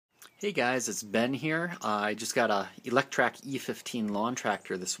Hey guys, it's Ben here. I just got a Elec-Trak E-15 lawn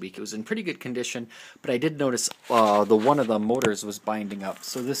tractor this week. It was in pretty good condition, but I did notice one of the motors was binding up.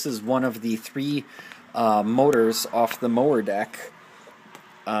 So this is one of the three motors off the mower deck.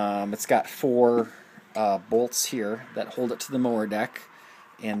 It's got four bolts here that hold it to the mower deck,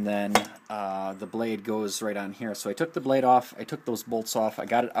 and then the blade goes right on here. So I took the blade off, I took those bolts off, I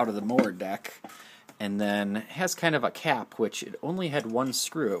got it out of the mower deck. And then it has kind of a cap, which it only had one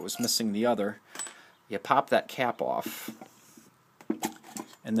screw. It was missing the other. You pop that cap off,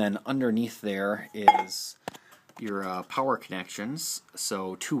 and then underneath there is your power connections.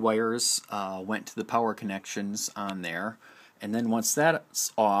 So two wires went to the power connections on there. And then once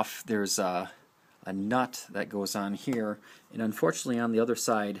that's off, there's a nut that goes on here. And unfortunately on the other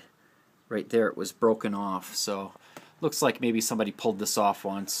side, right there, it was broken off. So looks like maybe somebody pulled this off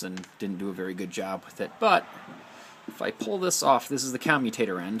once and didn't do a very good job with it. But if I pull this off, this is the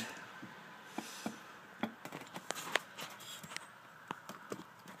commutator end.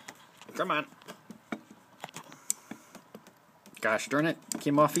 Come on. Gosh darn it,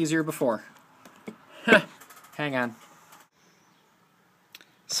 came off easier before. Hang on.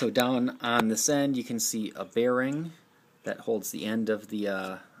 So down on this end you can see a bearing that holds the end of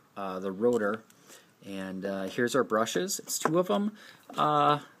the rotor. And here's our brushes. It's two of them.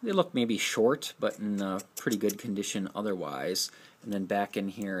 They look maybe short, but in pretty good condition otherwise. And then back in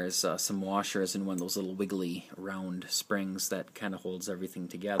here is some washers and one of those little wiggly round springs that kind of holds everything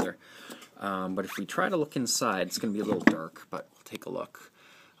together. But if we try to look inside, it's going to be a little dark, but we'll take a look.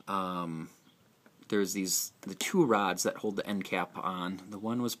 There's the two rods that hold the end cap on. The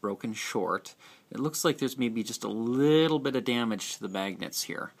one was broken short. It looks like there's maybe just a little bit of damage to the magnets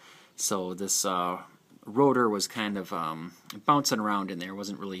here. So this rotor was kind of bouncing around in there. It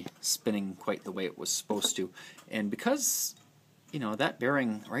wasn't really spinning quite the way it was supposed to. And because, you know, that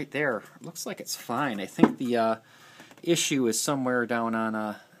bearing right there looks like it's fine, I think the issue is somewhere down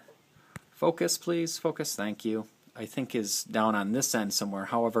on focus, please. Focus, thank you. I think is down on this end somewhere.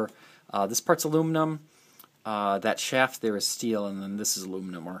 However, this part's aluminum. That shaft there is steel, and then this is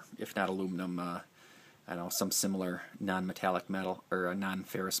aluminum, or if not aluminum, I don't know, some similar non-metallic metal or a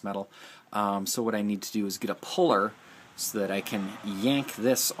non-ferrous metal. So what I need to do is get a puller so that I can yank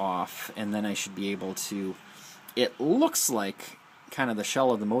this off, and then I should be able to, it looks like kind of the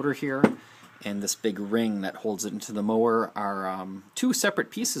shell of the motor here and this big ring that holds it into the mower are two separate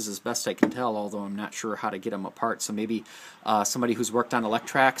pieces as best I can tell, although I'm not sure how to get them apart. So maybe somebody who's worked on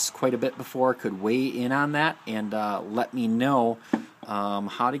Elec-Traks quite a bit before could weigh in on that and let me know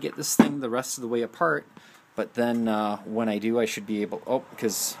how to get this thing the rest of the way apart. But then when I do, I should be able,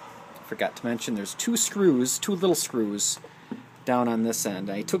 because I forgot to mention there's two screws, two little screws down on this end.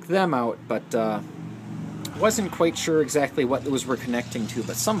 I took them out, but wasn't quite sure exactly what those were connecting to,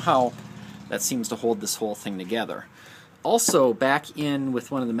 but somehow that seems to hold this whole thing together. Also, back in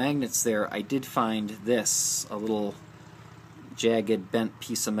with one of the magnets there, I did find this, a little jagged, bent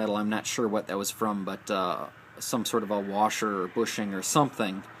piece of metal. I'm not sure what that was from, but some sort of a washer or bushing or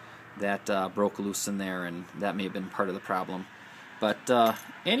something that broke loose in there, and that may have been part of the problem. But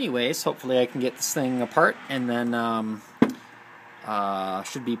anyways, hopefully I can get this thing apart, and then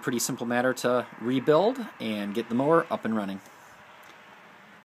should be a pretty simple matter to rebuild and get the mower up and running.